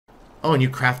Oh, and you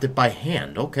craft it by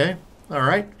hand. Okay.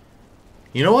 Alright.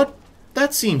 You know what?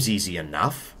 That seems easy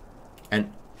enough.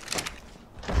 And...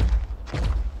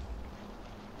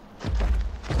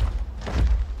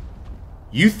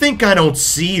 You think I don't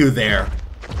see you there,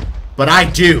 but I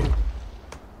do.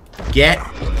 Get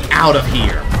out of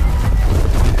here.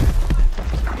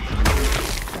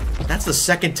 That's the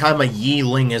second time a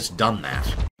Yeeling has done that.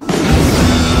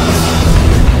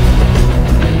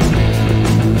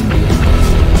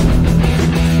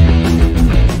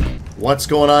 What's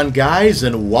going on, guys,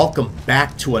 and welcome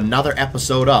back to another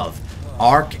episode of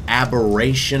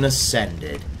Aberration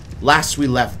Ascended. Last we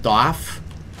left off,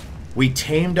 we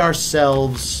tamed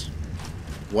ourselves...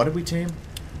 What did we tame?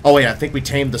 Oh, yeah, I think we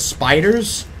tamed the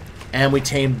spiders, and we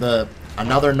tamed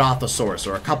another Nothosaurus,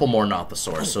 or a couple more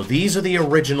Nothosaurus. So these are the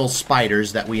original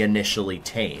spiders that we initially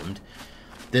tamed.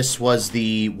 This was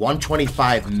the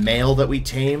 125 male that we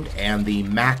tamed, and the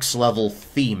max level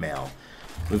female.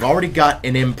 We've already got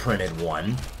an imprinted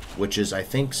one, which is, I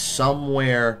think,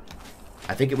 somewhere...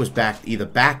 I think it was either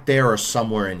back there or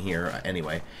somewhere in here,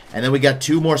 anyway. And then we got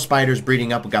two more spiders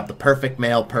breeding up. We got the perfect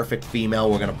male, perfect female.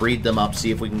 We're going to breed them up,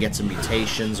 see if we can get some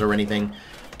mutations or anything.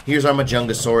 Here's our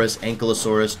Majungasaurus,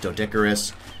 Ankylosaurus,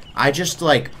 Doedicurus. I just,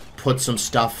 like, put some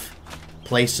stuff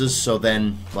places so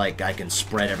then, like, I can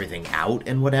spread everything out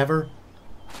and whatever.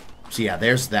 So yeah,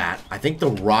 there's that. I think the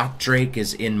Rock Drake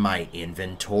is in my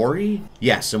inventory.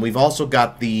 Yes, and we've also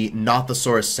got the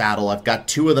Nothosaurus saddle. I've got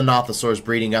two of the Nothosaurs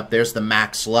breeding up. There's the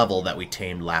max level that we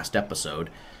tamed last episode.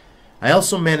 I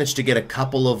also managed to get a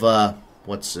couple of,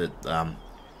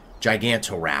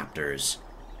 Gigantoraptors.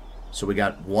 So we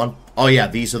got one... Oh yeah,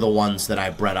 these are the ones that I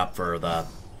bred up for the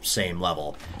same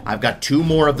level. I've got two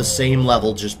more of the same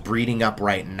level just breeding up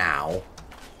right now.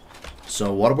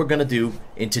 So what we're going to do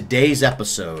in today's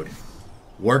episode,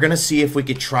 we're going to see if we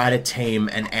could try to tame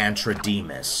an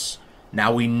Antrodemus.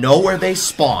 Now we know where they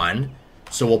spawn,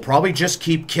 so we'll probably just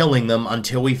keep killing them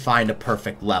until we find a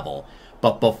perfect level.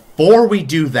 But before we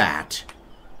do that,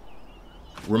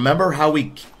 remember how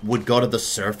we would go to the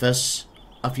surface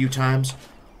a few times?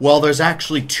 Well, there's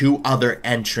actually two other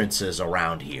entrances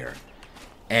around here.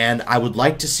 And I would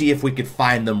like to see if we could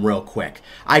find them real quick.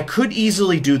 I could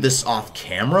easily do this off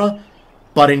camera,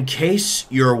 but in case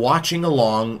you're watching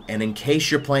along, and in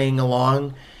case you're playing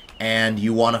along, and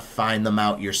you want to find them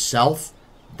out yourself,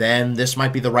 then this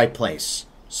might be the right place.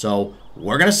 So,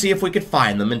 we're going to see if we could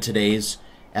find them in today's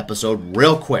episode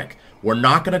real quick. We're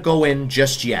not going to go in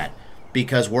just yet,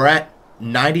 because we're at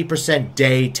 90%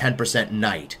 day, 10%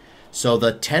 night. So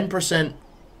the 10%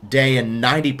 day and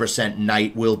 90%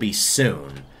 night will be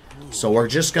soon. So we're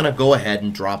just going to go ahead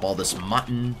and drop all this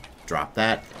mutton, drop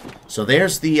that. So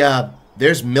there's the...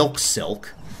 There's Milk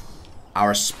Silk,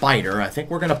 our spider. I think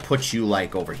we're going to put you,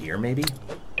 like, over here, maybe?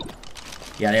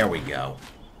 Yeah, there we go.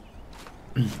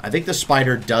 I think the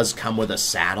spider does come with a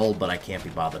saddle, but I can't be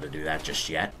bothered to do that just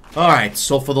yet. Alright,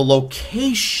 so for the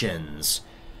locations,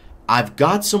 I've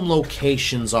got some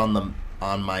locations on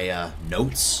my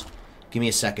notes. Give me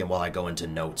a second while I go into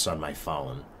notes on my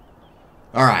phone.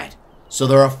 Alright, so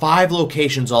there are 5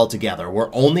 locations altogether.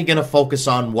 We're only going to focus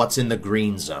on what's in the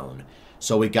green zone.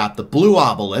 So we got the blue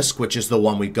obelisk, which is the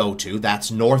one we go to.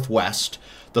 That's northwest.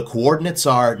 The coordinates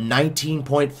are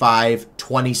 19.5,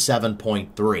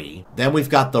 27.3. Then we've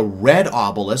got the red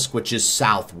obelisk, which is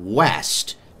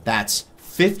southwest. That's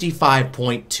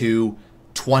 55.2,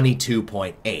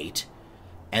 22.8.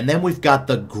 And then we've got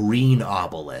the green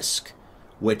obelisk,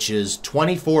 which is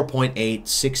 24.8,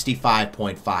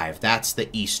 65.5. That's the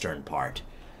eastern part.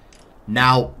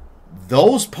 Now,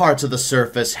 those parts of the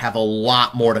surface have a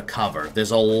lot more to cover.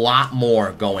 There's a lot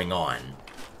more going on.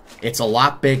 It's a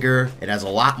lot bigger. It has a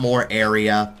lot more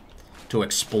area to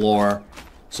explore.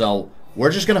 So, we're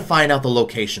just going to find out the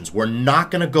locations. We're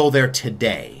not going to go there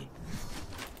today.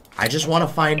 I just want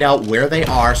to find out where they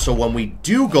are, so when we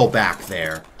do go back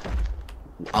there,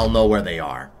 I'll know where they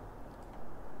are.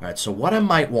 Alright, so what I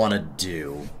might want to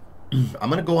do... I'm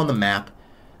going to go on the map.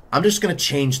 I'm just going to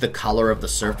change the color of the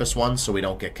surface one so we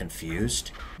don't get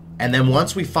confused. And then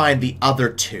once we find the other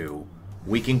two,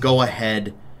 we can go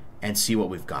ahead and see what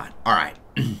we've got. Alright.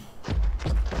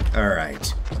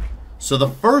 Alright. So the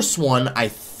first one I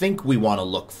think we want to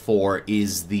look for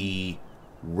is the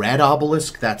red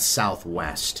obelisk. That's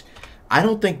southwest. I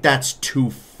don't think that's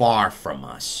too far from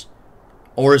us.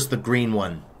 Or is the green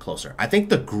one closer? I think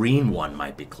the green one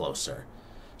might be closer.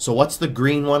 So what's the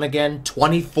green one again?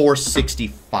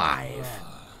 2465.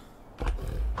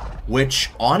 Which,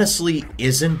 honestly,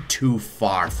 isn't too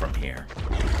far from here.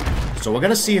 So we're going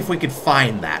to see if we can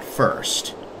find that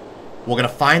first. We're going to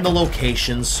find the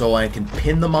locations so I can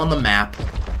pin them on the map.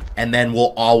 and then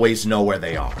we'll always know where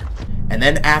they are. And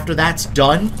then after that's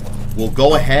done, we'll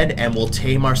go ahead and we'll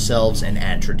tame ourselves an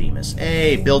Antrodemus.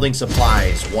 Hey, building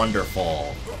supplies.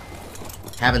 Wonderful.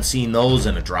 Haven't seen those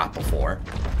in a drop before.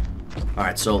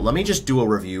 Alright, so let me just do a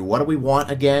review. What do we want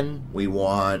again? We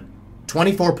want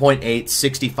 24.8,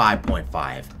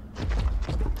 65.5.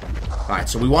 Alright,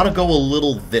 so we want to go a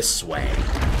little this way.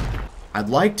 I'd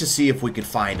like to see if we could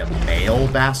find a male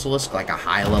basilisk, like a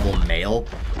high-level male.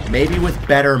 Maybe with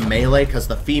better melee, because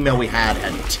the female we had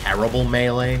terrible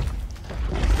melee.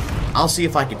 I'll see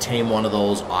if I could tame one of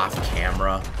those off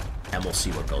camera, and we'll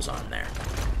see what goes on there.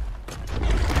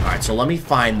 Alright, so let me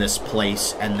find this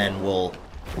place, and then we'll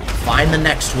find the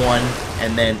next one,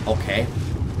 and then... Okay,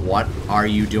 what are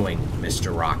you doing,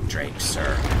 Mr. Rock Drake,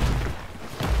 sir?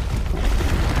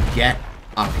 Get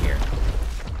up here.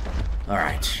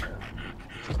 Alright.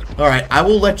 Alright, I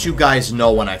will let you guys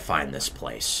know when I find this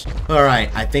place.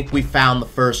 Alright, I think we found the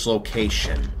first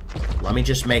location. Let me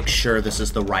just make sure this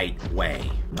is the right way.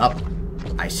 Up.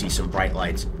 I see some bright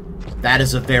lights. That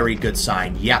is a very good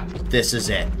sign. Yep, this is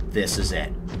it. This is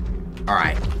it.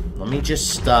 Alright, let me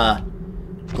just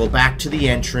go back to the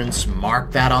entrance,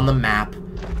 mark that on the map.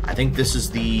 I think this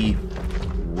is the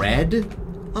red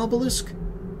obelisk?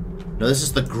 No, this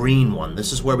is the green one.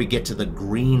 This is where we get to the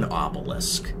green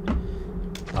obelisk.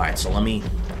 Alright, so let me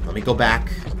go back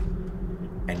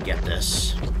and get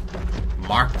this.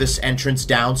 Mark this entrance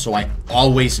down so I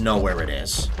always know where it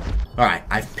is. Alright,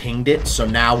 I've pinged it, so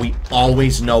now we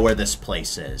always know where this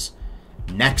place is.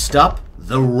 Next up,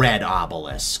 the red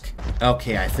obelisk.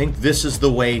 Okay, I think this is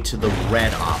the way to the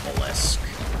red obelisk.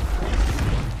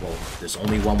 Well, there's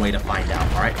only one way to find out,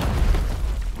 alright?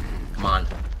 Come on.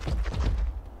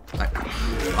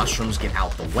 Mushrooms, get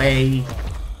out the way.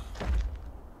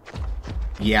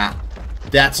 Yeah,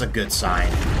 that's a good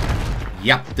sign.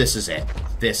 Yep, this is it.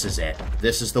 This is it.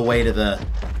 This is the way to the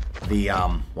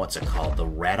what's it called? The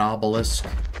red obelisk,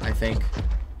 I think.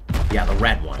 Yeah, the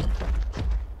red one.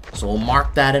 So we'll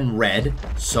mark that in red,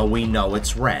 so we know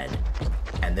it's red.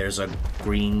 And there's a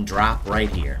green drop right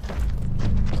here.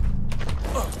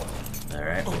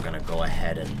 Alright, we're gonna go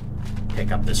ahead and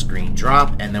pick up this green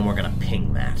drop, and then we're gonna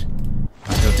ping that.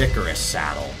 Antrodemus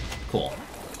saddle. Cool.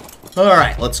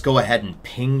 Alright, let's go ahead and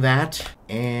ping that,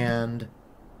 and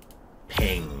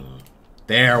ping.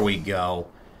 There we go.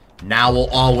 Now we'll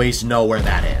always know where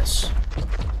that is.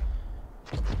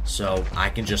 So I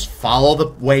can just follow the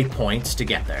waypoints to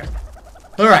get there.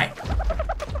 Alright.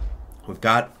 We've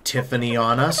got Tiffany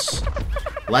on us.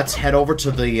 Let's head over to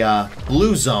the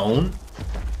blue zone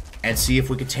and see if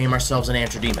we could tame ourselves an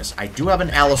Antrodemus. I do have an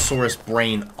Allosaurus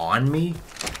brain on me.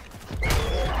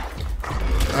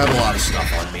 I have a lot of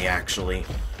stuff on me, actually.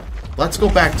 Let's go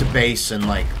back to base and,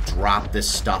 like, drop this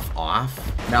stuff off.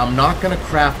 Now, I'm not going to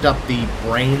craft up the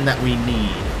brain that we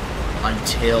need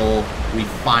until we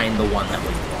find the one that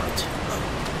we want.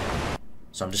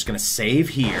 So I'm just going to save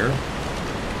here.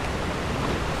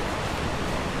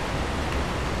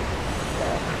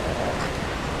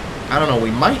 I don't know,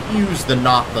 we might use the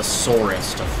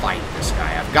Nothosaurus to fight this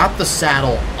guy. I've got the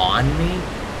saddle on me.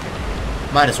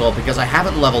 Might as well, because I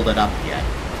haven't leveled it up yet.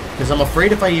 Because I'm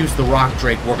afraid if I use the Rock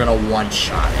Drake, we're going to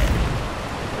one-shot it.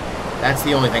 That's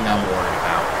the only thing I'm worried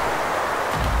about.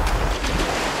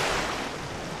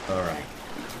 Alright.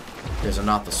 There's a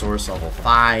Nothosaurus level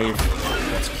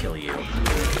 5. Let's kill you.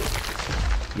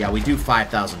 Yeah, we do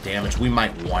 5,000 damage. We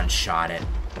might one-shot it.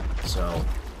 So,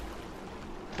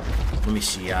 let me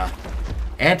see.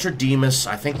 Antrodemus,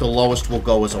 I think the lowest we'll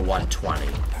go is a 120.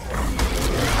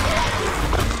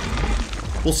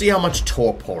 We'll see how much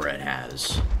torpor it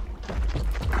has.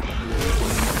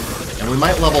 And we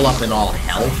might level up in all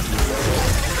health.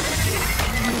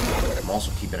 I'm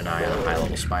also keeping an eye on a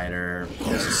high-level spider.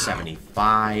 This is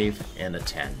 75 and a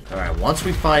 10. Alright, once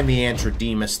we find the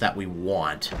Antrodemus that we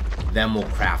want, then we'll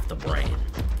craft the brain.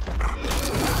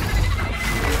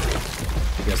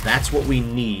 Because that's what we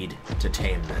need to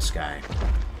tame this guy.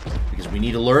 Because we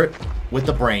need alert with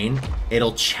the brain.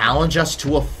 It'll challenge us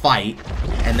to a fight,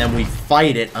 and then we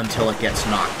fight it until it gets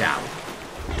knocked out.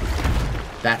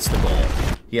 That's the goal.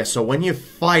 Yeah, so when you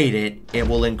fight it, it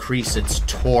will increase its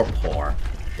torpor.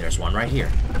 There's one right here.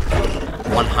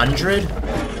 100?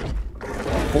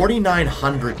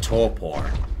 4,900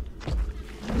 torpor.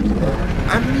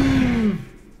 I mean,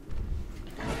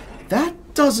 that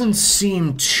doesn't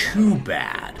seem too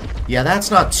bad. Yeah, that's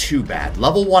not too bad.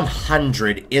 Level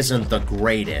 100 isn't the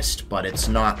greatest, but it's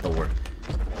not the worst.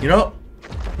 You know,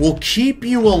 we'll keep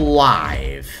you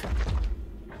alive.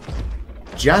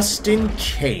 Just in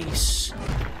case.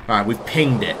 Alright, we've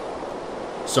pinged it.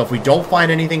 So if we don't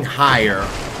find anything higher,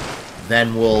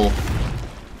 then we'll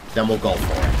then we'll go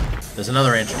for it. There's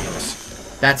another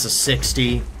Antrodemus. That's a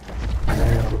 60.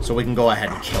 So we can go ahead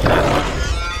and kill that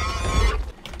one.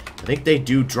 I think they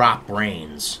do drop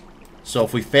brains. So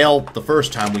if we fail the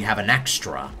first time, we have an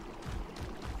extra.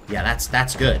 Yeah,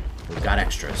 that's good. We've got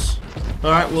extras.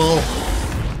 Alright, well...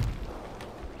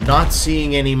 Not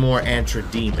seeing any more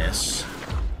Antrodemus.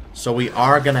 So we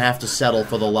are going to have to settle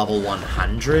for the level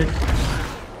 100.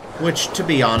 Which, to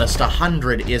be honest,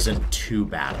 100 isn't too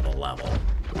bad of a level.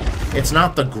 It's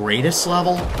not the greatest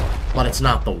level, but it's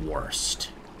not the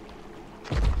worst.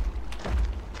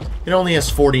 It only has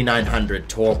 4,900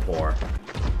 torpor,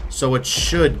 so it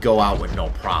should go out with no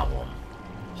problem.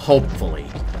 Hopefully.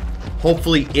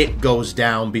 Hopefully it goes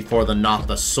down before the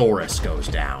Nothosaurus goes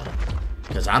down.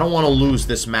 Because I don't want to lose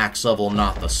this max level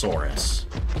Nothosaurus.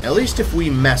 At least if we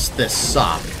mess this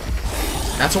up,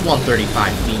 that's a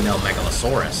 135 female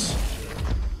Megalosaurus.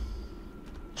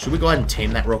 Should we go ahead and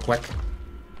tame that real quick?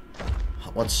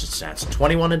 What's its stats?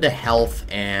 21 into health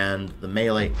and the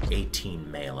melee,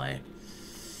 18 melee.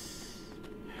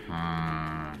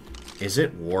 Is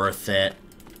it worth it?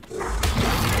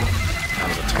 That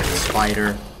was a tiny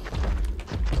spider.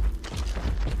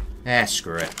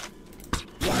 Screw it.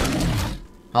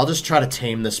 I'll just try to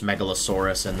tame this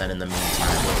Megalosaurus, and then in the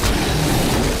meantime...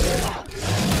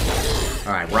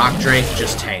 Alright, Rock Drake,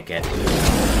 just tank it.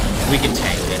 We can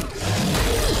tank it.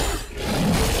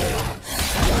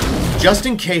 Just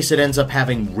in case it ends up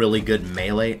having really good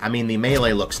melee. I mean, the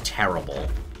melee looks terrible.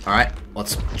 Alright,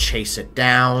 let's chase it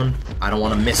down. I don't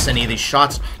want to miss any of these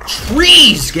shots.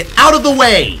 Trees! Get out of the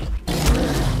way!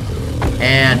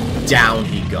 And down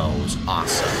he goes.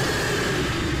 Awesome.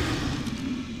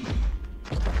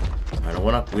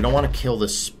 We don't want to kill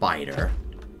this spider.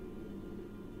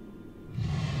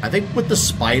 I think with the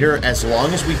spider, as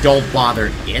long as we don't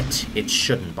bother it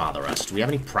shouldn't bother us. Do we have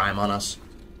any prime on us?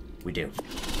 We do.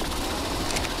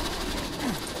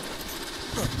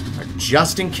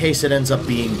 Just in case it ends up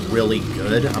being really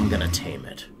good, I'm gonna tame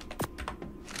it.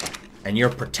 And you're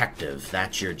protective.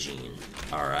 That's your gene.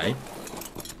 Alright.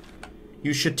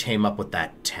 You should tame up with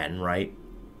that 10, right?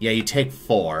 Yeah, you take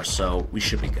 4, so we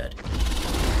should be good.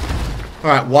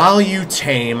 Alright, while you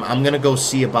tame, I'm gonna go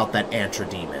see about that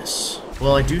Antrodemus.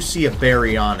 Well, I do see a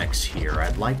Baryonyx here.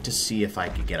 I'd like to see if I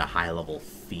could get a high-level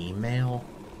female.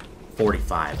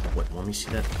 45. Wait, let me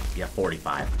see that. Yeah,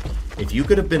 45. If you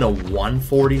could have been a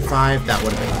 145, that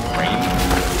would have been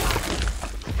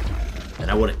great. And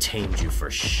I would have tamed you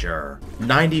for sure.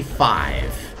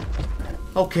 95.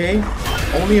 Okay.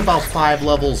 Only about 5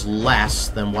 levels less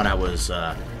than what I was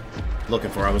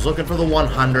looking for. I was looking for the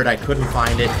 100. I couldn't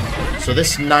find it. So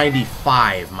this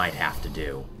 95 might have to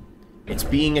do. It's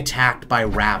being attacked by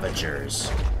Ravagers.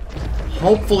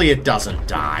 Hopefully it doesn't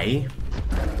die.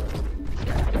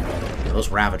 Yeah, those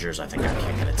Ravagers, I think, are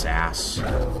kicking its ass.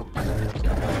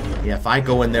 Yeah, if I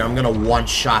go in there, I'm gonna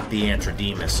one-shot the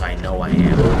Antrodemus. I know I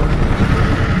am.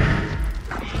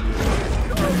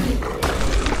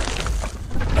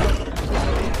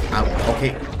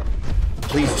 Okay.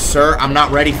 Please, sir, I'm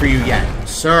not ready for you yet.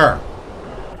 Sir.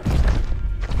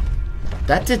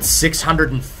 That did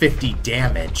 650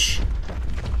 damage.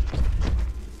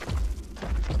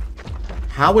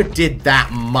 How it did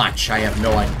that much, I have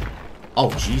no idea.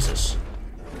 Oh, Jesus.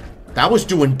 That was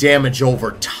doing damage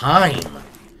over time.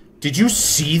 Did you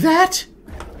see that?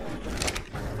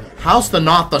 How's the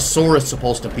Nothosaurus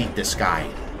supposed to beat this guy?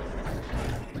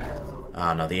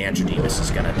 Oh, no, the Antrodemus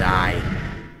is gonna die.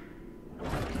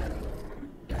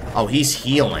 Oh, he's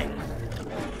healing.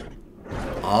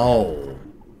 Oh.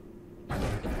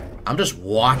 I'm just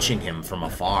watching him from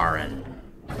afar, and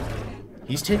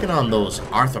he's taking on those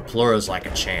Arthropluras like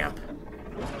a champ.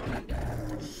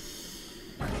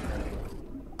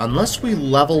 Unless we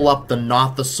level up the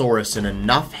Nothosaurus in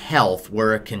enough health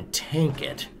where it can tank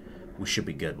it, we should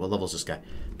be good. What level is this guy?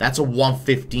 That's a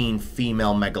 115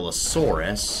 female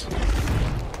Megalosaurus.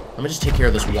 Let me just take care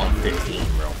of this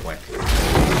 115 real quick.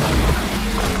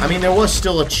 I mean, there was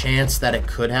still a chance that it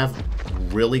could have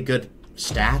really good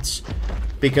stats,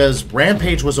 because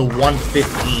Rampage was a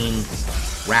 115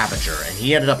 Ravager, and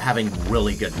he ended up having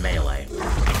really good melee.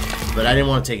 But I didn't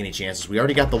want to take any chances. We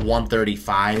already got the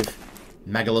 135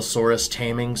 Megalosaurus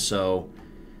taming, so...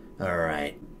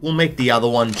 Alright. We'll make the other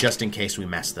one just in case we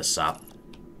mess this up.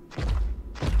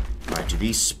 Alright, do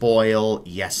these spoil?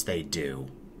 Yes, they do.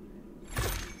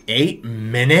 8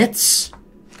 minutes?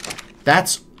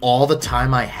 That's all the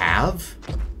time I have?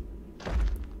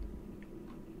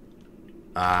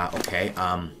 Okay,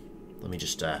 let me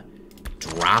just,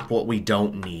 drop what we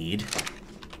don't need.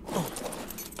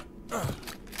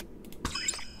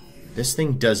 This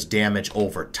thing does damage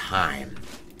over time.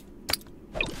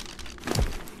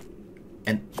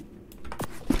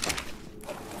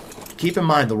 Keep in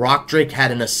mind, the Rock Drake had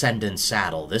an Ascendant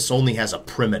saddle. This only has a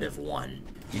primitive one.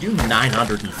 You do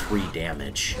 903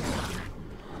 damage.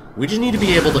 We just need to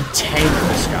be able to tank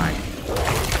this guy.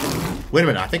 Wait a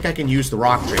minute, I think I can use the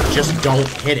Rock Drake. Just don't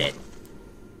hit it.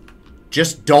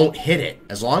 Just don't hit it.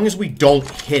 As long as we don't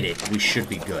hit it, we should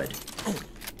be good.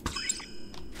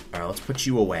 Alright, let's put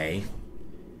you away.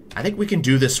 I think we can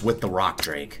do this with the Rock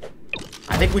Drake.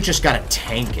 I think we just gotta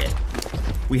tank it.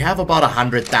 We have about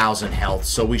 100,000 health,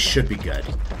 so we should be good.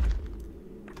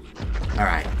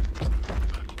 Alright.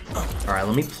 Alright,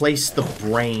 let me place the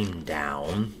brain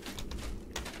down.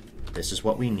 This is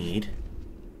what we need.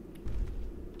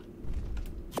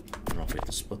 I don't know if we have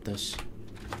to split this.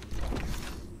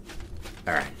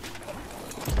 Alright.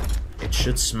 It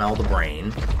should smell the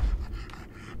brain.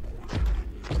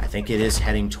 I think it is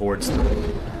heading towards the...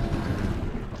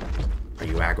 Are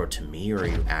you aggro to me, or are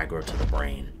you aggro to the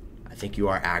brain? I think you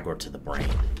are aggro to the brain.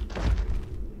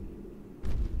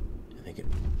 I think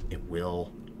it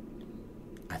will...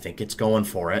 I think it's going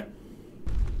for it.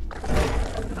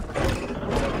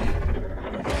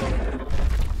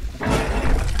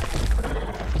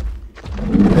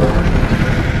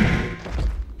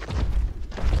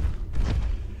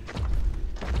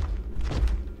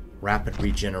 Rapid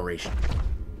regeneration.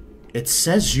 It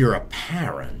says you're a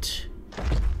parent.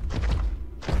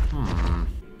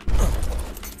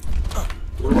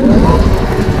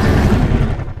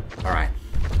 Alright.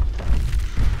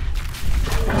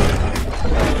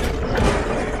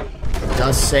 It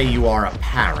does say you are a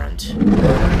parent.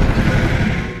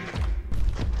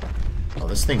 Oh,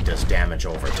 this thing does damage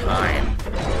over time.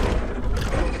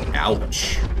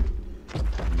 Ouch.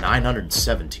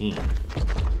 917.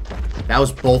 That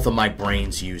was both of my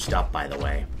brains used up, by the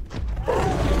way.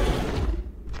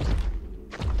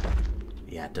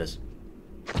 Yeah, it does.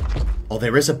 Oh,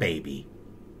 there is a baby.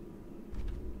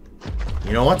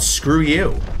 You know what? Screw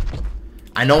you.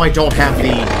 I know I don't have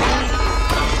the...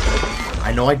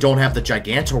 I know I don't have the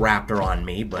Gigantoraptor on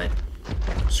me, but...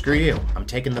 Screw you. I'm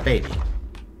taking the baby.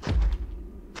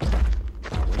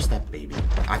 Oh, where's that baby?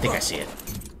 I think I see it.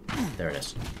 There it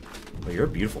is. Well, you're a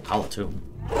beautiful color, too.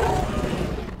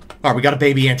 Alright, we got a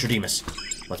baby Antrodemus.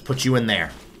 Let's put you in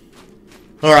there.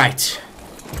 Alright.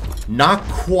 Not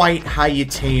quite how you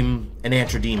tame an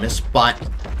Antrodemus, but...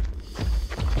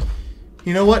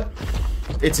 You know what?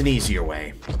 It's an easier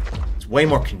way. It's way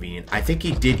more convenient. I think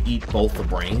he did eat both the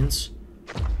brains.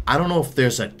 I don't know if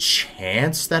there's a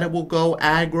chance that it will go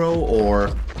aggro,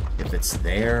 or if it's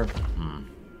there.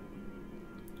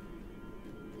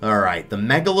 Alright, the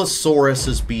Megalosaurus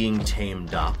is being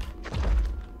tamed up.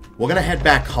 We're gonna head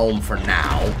back home for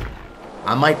now.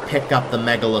 I might pick up the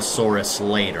Megalosaurus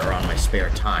later on my spare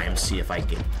time, see if I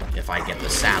get the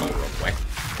saddle real quick.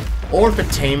 Or if it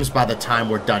tames by the time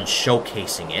we're done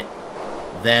showcasing it,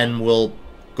 then we'll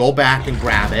go back and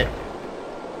grab it,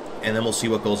 and then we'll see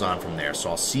what goes on from there. So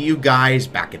I'll see you guys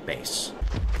back at base.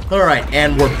 Alright,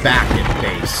 and we're back at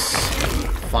base.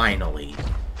 Finally.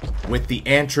 With the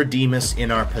Antrodemus in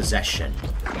our possession.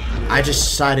 I just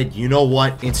decided, you know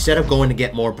what? Instead of going to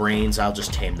get more brains, I'll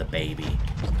just tame the baby.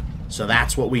 So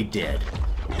that's what we did.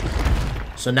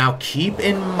 So now keep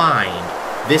in mind,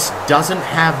 this doesn't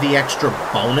have the extra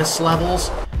bonus levels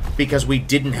because we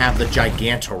didn't have the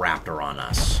Gigantoraptor on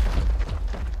us.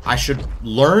 I should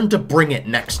learn to bring it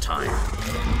next time.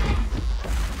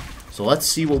 So let's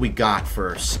see what we got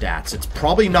for stats. It's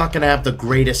probably not going to have the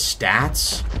greatest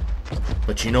stats,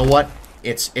 but you know what?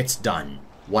 It's done.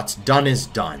 What's done is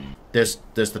done. There's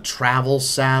the travel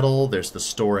saddle, there's the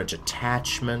storage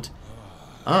attachment.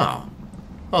 Oh,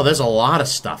 there's a lot of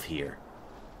stuff here.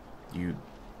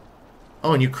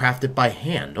 Oh, and you craft it by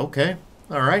hand. Okay,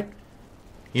 all right.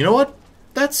 You know what?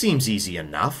 That seems easy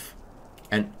enough.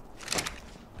 And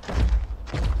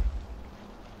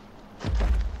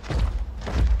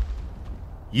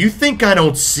you think I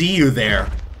don't see you there,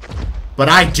 but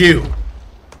I do.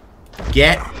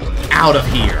 Get out of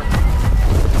here.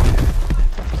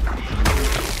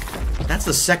 That's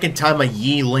the second time a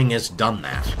Yeeling has done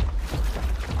that.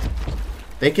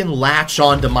 They can latch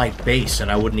onto my base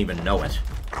and I wouldn't even know it.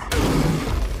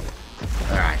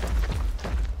 Alright.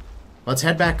 Let's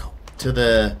head back to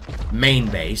the main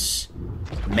base.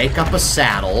 Make up a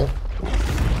saddle.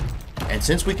 And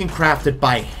since we can craft it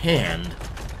by hand,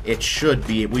 we should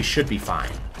be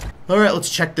fine. Alright, let's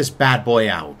check this bad boy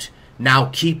out.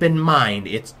 Now, keep in mind,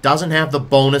 it doesn't have the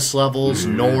bonus levels,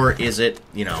 nor is it,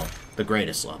 you know, the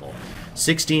greatest level.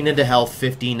 16 into health,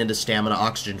 15 into stamina,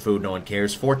 oxygen, food, no one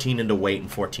cares, 14 into weight, and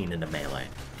 14 into melee.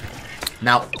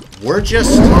 Now, we're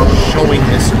just showing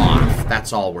this off.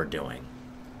 That's all we're doing.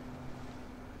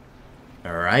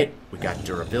 Alright, we got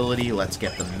durability. Let's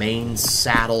get the main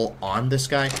saddle on this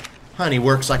guy. Honey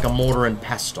works like a mortar and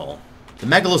pestle. The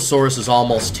Megalosaurus is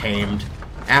almost tamed.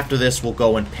 After this, we'll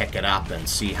go and pick it up and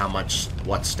see what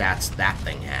stats that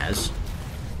thing has.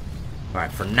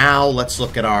 Alright, for now, let's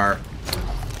look at our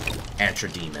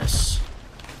Antrodemus.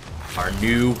 Our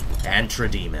new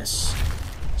Antrodemus.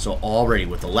 So already,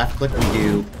 with the left click, we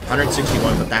do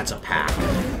 161, but that's a pack.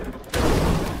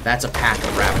 That's a pack of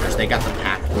raptors. They got the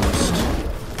pack boost.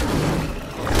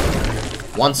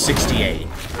 168.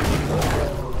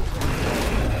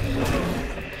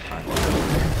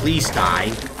 Please die.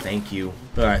 Thank you.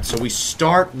 Alright, so we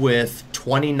start with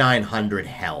 2,900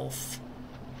 health.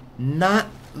 Not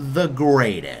the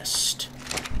greatest,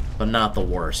 but not the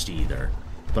worst either.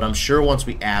 But I'm sure once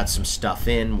we add some stuff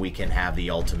in, we can have the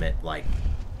ultimate, like,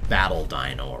 battle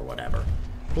dino or whatever.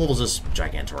 What level is this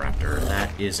Gigantoraptor?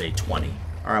 That is a 20.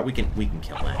 Alright, we can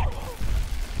kill that.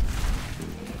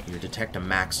 You detect a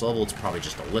max level, it's probably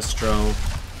just a Listro.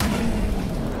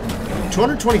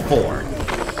 224.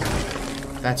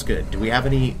 That's good. Do we have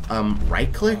any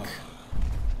right click?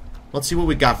 Let's see what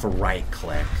we got for right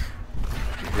click.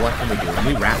 What can we do? Can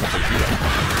we rapidly heal?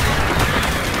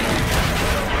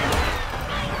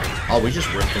 Oh, we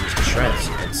just rip things to shreds.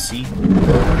 And see?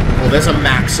 Oh, there's a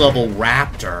max level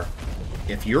raptor.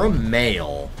 If you're a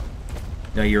male...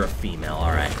 No, you're a female.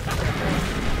 Alright.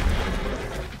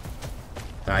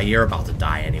 You're about to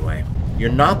die anyway.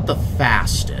 You're not the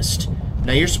fastest.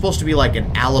 Now, you're supposed to be like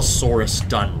an Allosaurus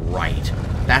done right.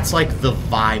 That's like the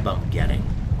vibe I'm getting.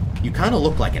 You kind of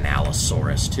look like an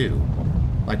Allosaurus, too.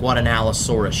 Like what an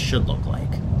Allosaurus should look like.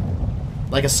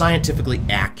 Like a scientifically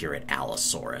accurate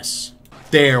Allosaurus.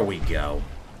 There we go.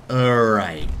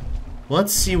 Alright.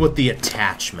 Let's see what the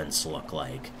attachments look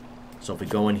like. So if we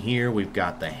go in here, we've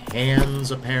got the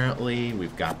hands, apparently.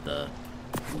 We've got the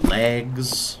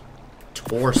legs,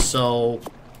 torso,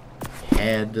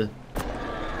 head.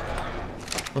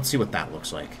 Let's see what that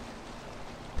looks like.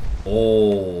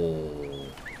 Oh.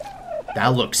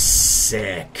 That looks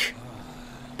sick.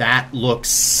 That looks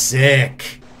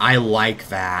sick. I like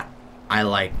that. I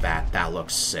like that. That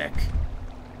looks sick.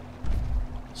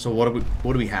 So what do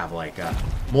we have? Like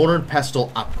mortar and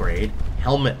pestle upgrade,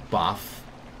 helmet buff,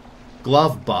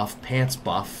 glove buff, pants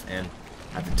buff, and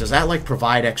does that like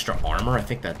provide extra armor? I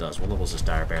think that does. What level is this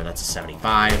dire bear? That's a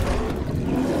 75.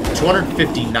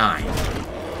 259.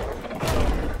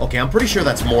 Okay, I'm pretty sure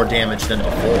that's more damage than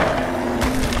before.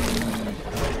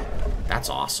 That's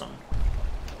awesome.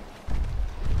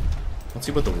 Let's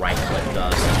see what the right click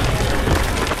does.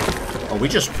 Oh, we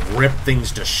just rip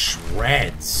things to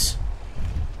shreds.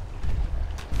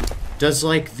 Does,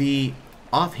 like, the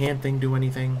offhand thing do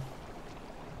anything?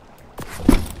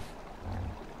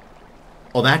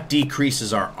 Oh, that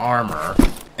decreases our armor.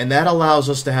 And that allows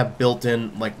us to have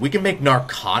built-in, like, we can make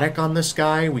narcotic on this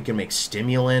guy. We can make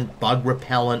stimulant, bug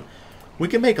repellent. We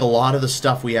can make a lot of the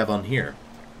stuff we have on here.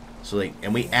 So, like,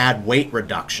 and we add weight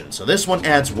reduction. So this one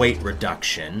adds weight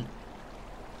reduction.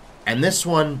 And this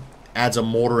one adds a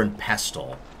mortar and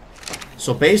pestle.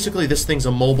 So basically, this thing's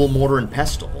a mobile mortar and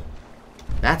pestle.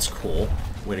 That's cool.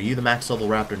 Wait, are you the max level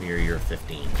raptor near your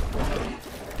 15?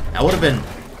 That would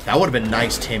have been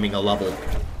nice taming a level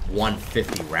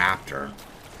 150 raptor.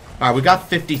 Alright, we got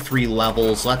 53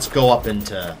 levels. Let's go up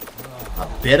into a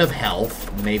bit of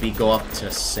health. Maybe go up to,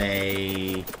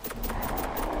 say,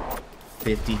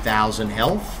 50,000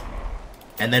 health.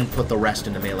 And then put the rest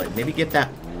into melee. Maybe get that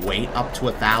weight up to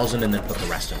 1,000 and then put the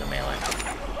rest into melee.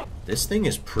 This thing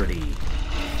is pretty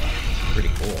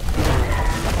cool.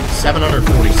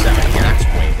 747. Yeah, that's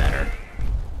way better.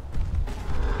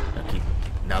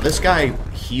 Now this guy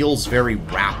heals very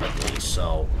rapidly,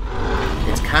 so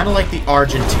it's kind of like the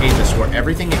Antrodemus, where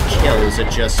everything it kills,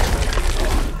 it just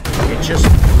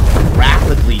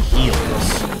rapidly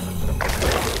heals.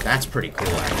 That's pretty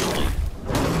cool, actually.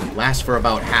 Lasts for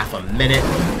about half a minute.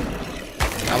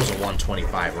 That was a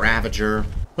 125 Ravager.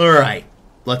 Alright,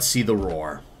 let's see the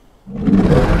roar.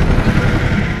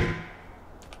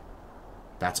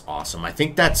 That's awesome. I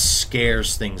think that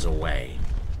scares things away.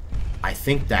 I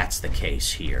think that's the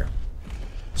case here.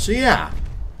 So yeah,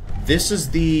 this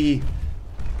is the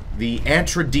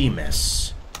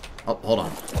Antrodemus. Oh, hold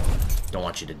on. Don't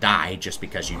want you to die just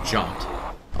because you jumped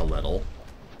a little.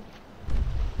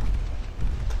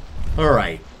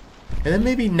 Alright. And then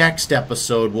maybe next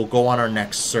episode we'll go on our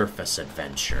next surface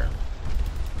adventure.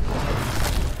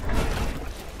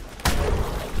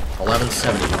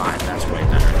 1175, that's way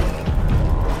better.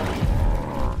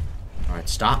 Alright,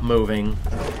 stop moving.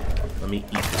 Let me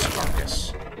eat this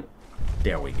carcass.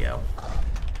 There we go.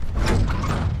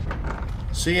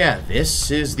 So yeah,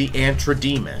 this is the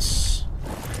Antrodemus.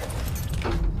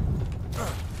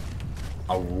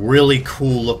 a really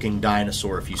cool looking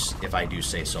dinosaur, if I do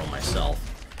say so myself.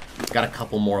 Got a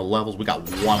couple more levels. We got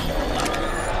one more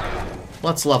level.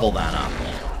 Let's level that up.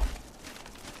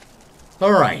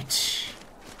 Alright.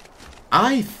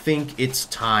 I think it's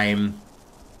time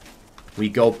we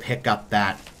go pick up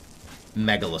that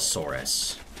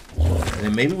Megalosaurus. And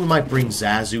then maybe we might bring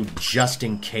Zazu just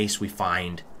in case we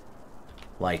find,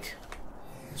 like,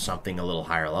 something a little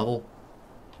higher level.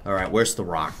 Alright, where's the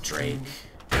rock drake?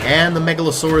 And the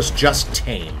Megalosaurus just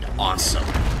tamed. Awesome.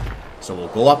 So we'll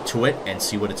go up to it and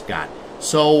see what it's got.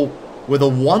 So, with a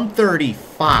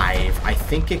 135, I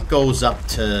think it goes up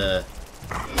to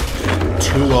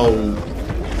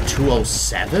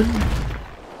 207?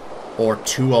 Or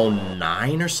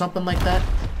 209 or something like that?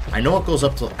 I know it goes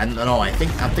up to... No, I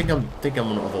think I'm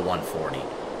of a 140.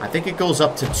 I think it goes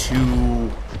up to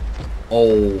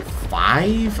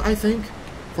 205, I think,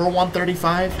 for a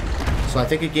 135. So I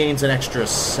think it gains an extra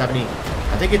 70...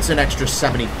 I think it's an extra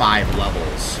 75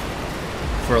 levels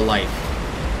for, like,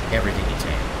 everything you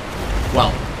tame.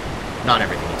 Well, not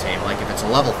everything you tame. Like, if it's a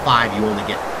level 5, you only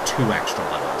get 2 extra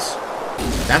levels.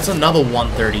 That's another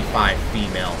 135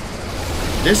 female.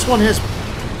 This one has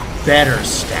better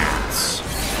stats.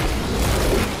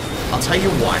 I'll tell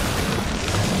you what.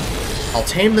 I'll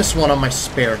tame this one on my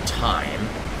spare time.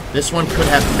 This one could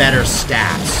have better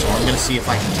stats, so I'm going to see if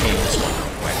I can tame this one real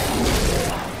quick.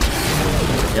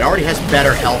 It already has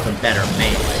better health and better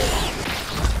melee.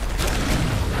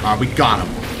 We got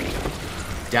him.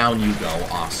 Down you go.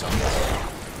 Awesome.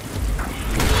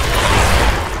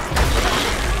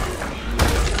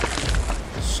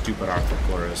 Stupid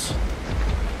Arthroplurus.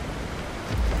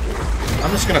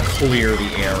 I'm just gonna clear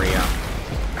the area.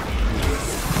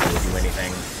 Don't do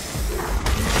anything.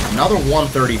 Another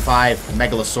 135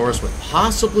 Megalosaurus with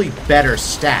possibly better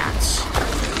stats.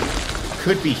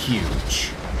 Could be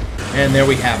huge. And there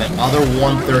we have it. Other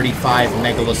 135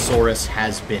 Megalosaurus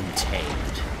has been tamed.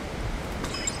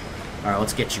 Alright,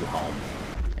 let's get you home.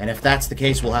 And if that's the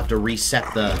case, we'll have to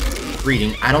reset the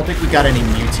breeding. I don't think we got any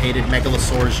mutated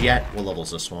Megalosaurs yet. What level's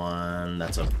this one?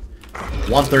 That's a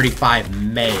 135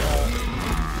 male.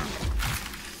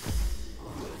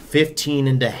 15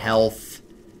 into health.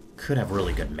 Could have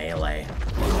really good melee.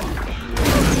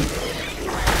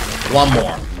 One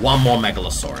more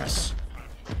Megalosaurus.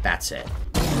 That's it.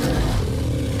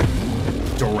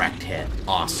 Direct hit.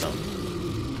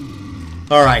 Awesome.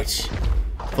 Alright.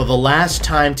 For the last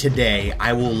time today,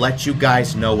 I will let you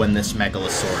guys know when this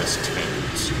Megalosaurus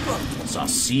tames. So I'll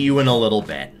see you in a little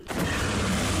bit.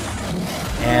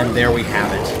 And there we have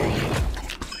it.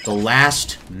 The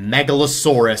last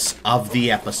Megalosaurus of the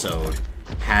episode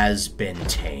has been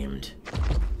tamed.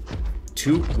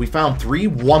 We found 3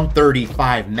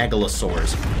 135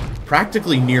 Megalosaurs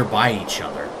practically nearby each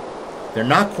other. They're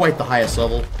not quite the highest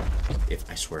level.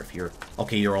 I swear if you're...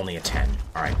 Okay, you're only a 10.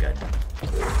 Alright, good.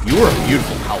 You were a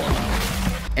beautiful color, though.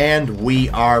 And we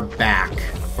are back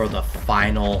for the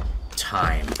final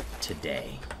time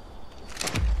today.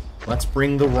 Let's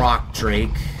bring the rock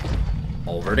drake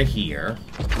over to here.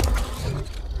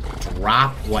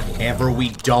 Drop whatever we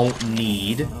don't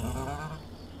need.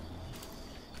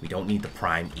 We don't need the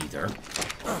prime either.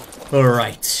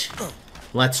 Alright.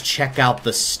 Let's check out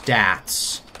the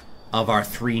stats of our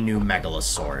 3 new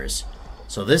Megalosaurs.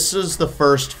 So this is the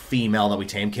first female that we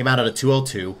tamed. Came out at a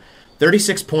 202.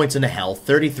 36 points into health,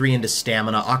 33 into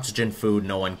stamina, oxygen, food,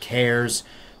 no one cares.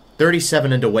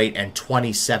 37 into weight, and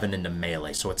 27 into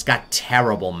melee. So it's got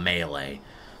terrible melee.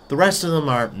 The rest of them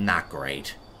are not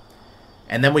great.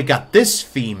 And then we got this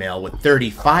female with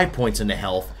 35 points into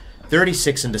health,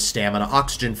 36 into stamina,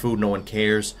 oxygen, food, no one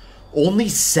cares. Only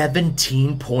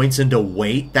 17 points into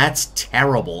weight? That's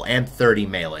terrible. And 30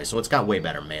 melee, so it's got way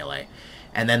better melee.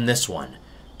 And then this one.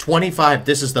 25,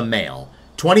 this is the male.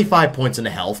 25 points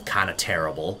into health, kind of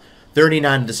terrible.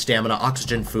 39 into stamina,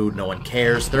 oxygen, food, no one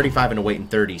cares. 35 into weight, and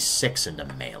 36 into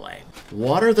melee.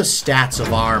 What are the stats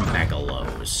of our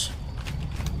Megalos?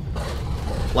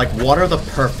 Like, what are the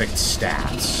perfect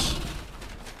stats?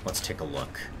 Let's take a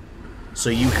look.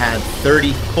 So you had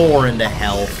 34 into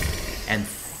health and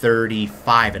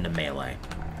 35 into melee.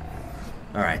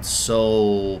 Alright,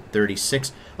 so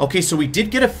 36. Okay, so we did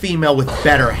get a female with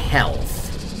better health.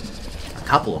 A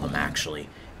couple of them, actually.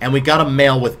 And we got a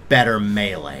male with better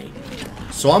melee.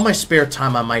 So on my spare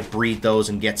time, I might breed those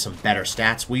and get some better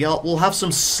stats. We'll have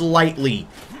some slightly...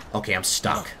 Okay, I'm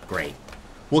stuck. Great.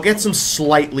 We'll get some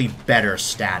slightly better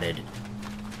statted...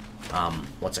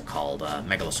 what's it called?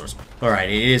 Megalosaurus. Alright,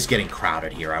 it is getting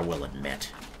crowded here, I will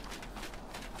admit.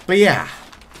 But yeah.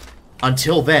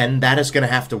 Until then, that is going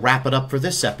to have to wrap it up for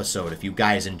this episode. If you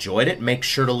guys enjoyed it, make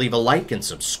sure to leave a like and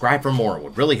subscribe for more. It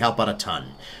would really help out a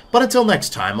ton. But until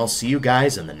next time, I'll see you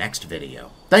guys in the next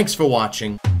video. Thanks for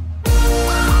watching.